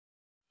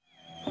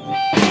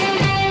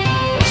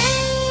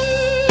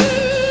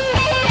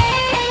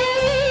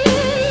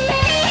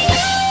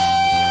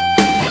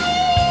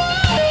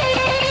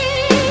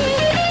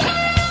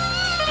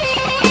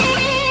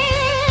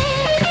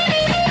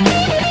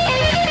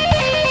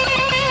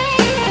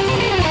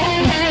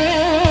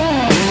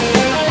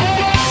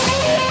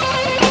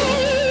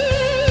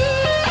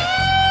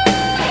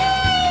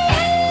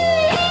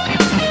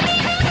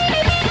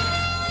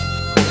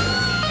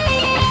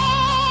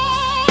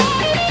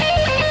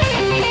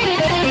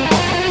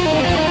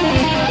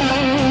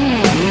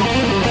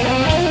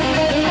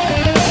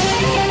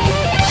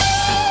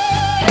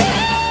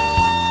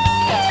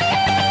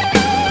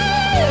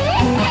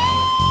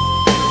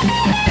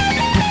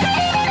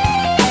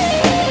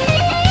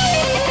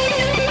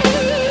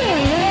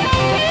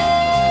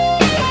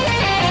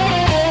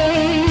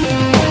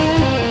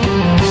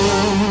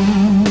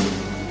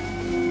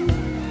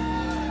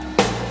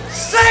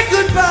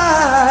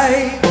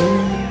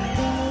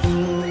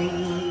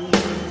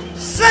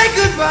Say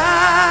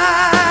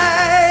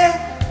goodbye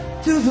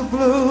to the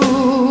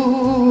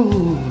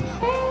blues.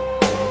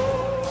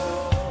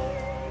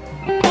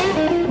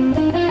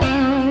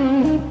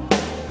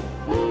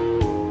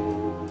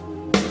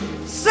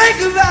 Say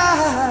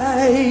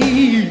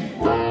goodbye.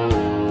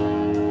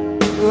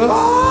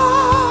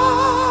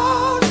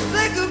 Oh,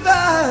 say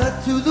goodbye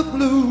to the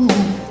blues.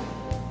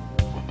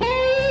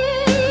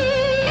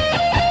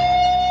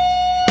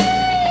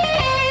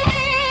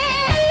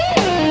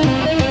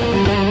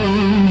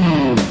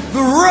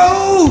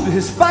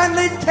 Is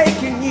finally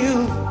taking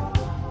you,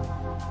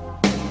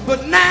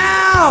 but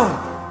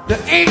now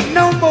there ain't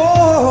no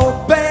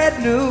more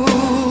bad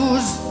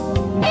news.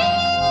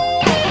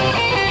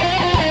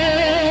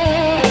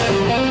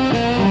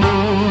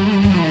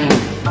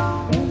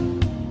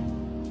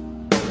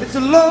 It's a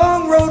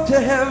long road to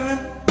heaven,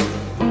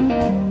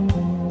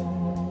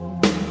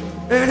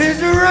 and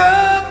it's a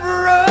rough,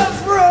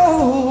 rough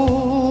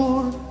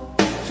road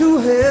to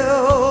hell.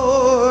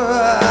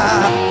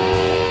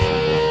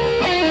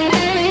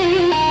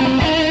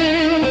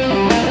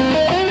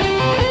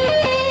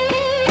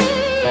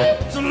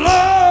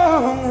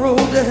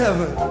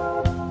 Heaven.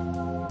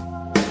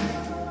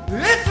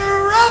 It's a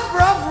rough,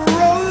 rough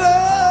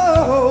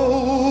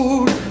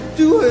road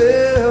to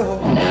hell.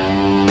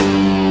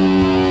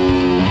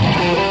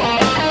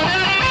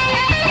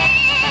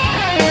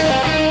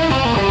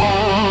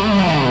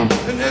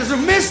 And there's a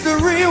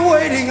mystery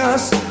awaiting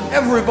us,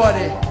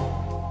 everybody.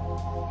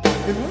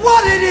 And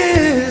what it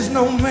is,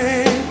 no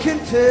man can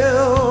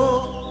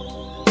tell.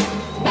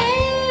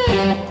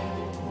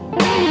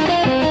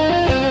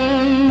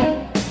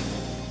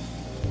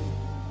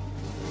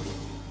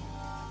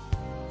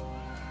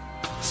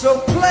 So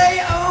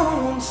play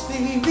on,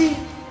 Stevie.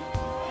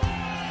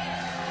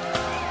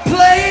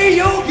 Play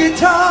your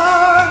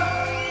guitar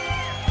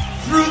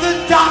through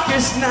the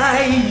darkest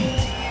night.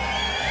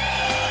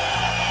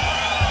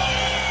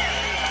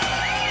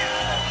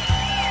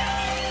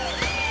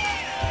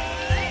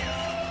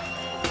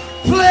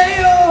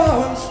 Play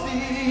on,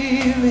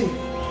 Stevie.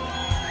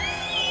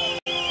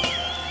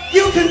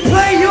 You can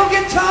play your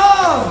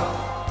guitar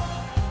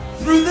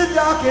through the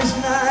darkest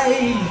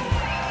night.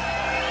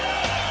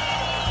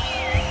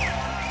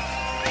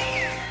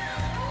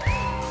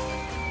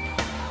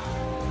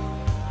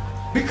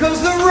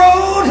 Because the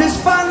road has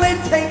finally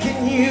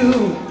taken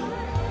you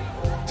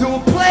to a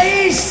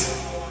place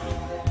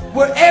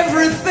where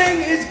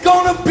everything is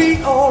gonna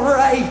be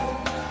alright.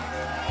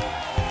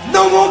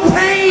 No more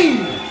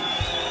pain,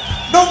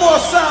 no more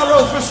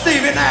sorrow for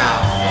Stevie now.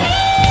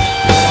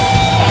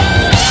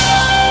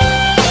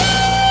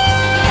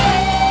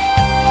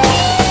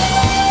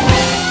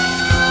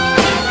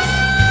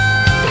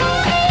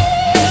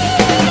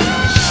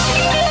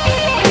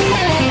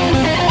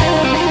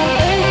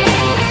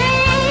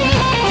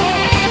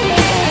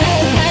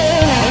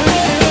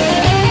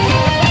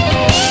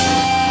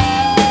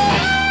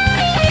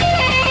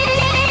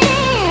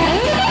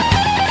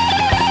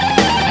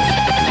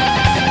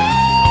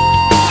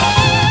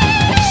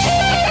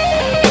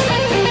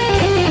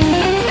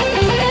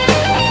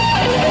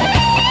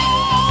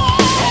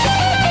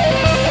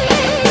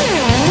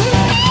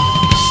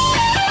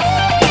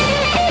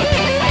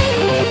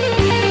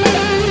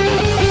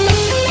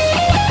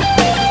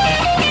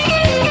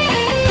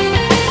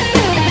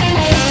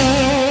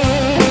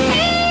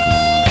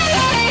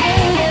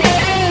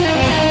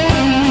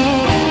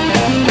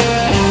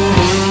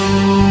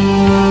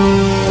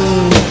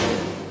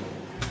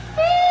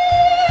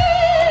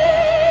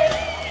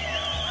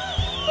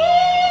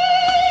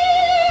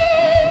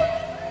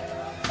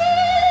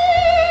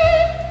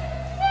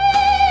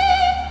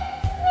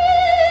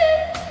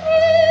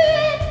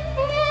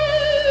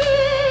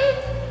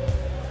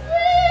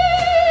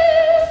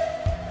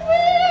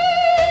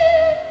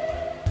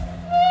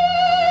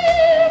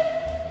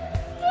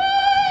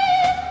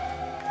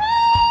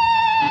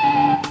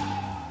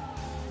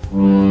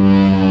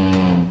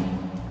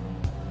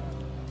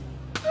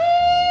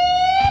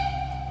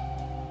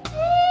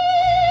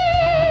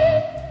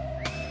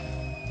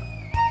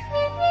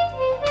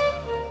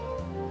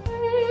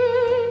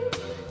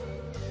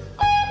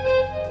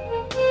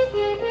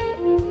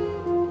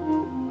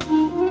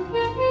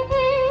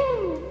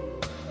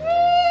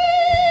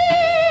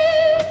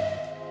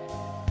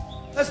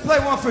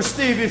 For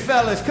Stevie,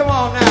 fellas, come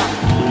on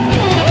now.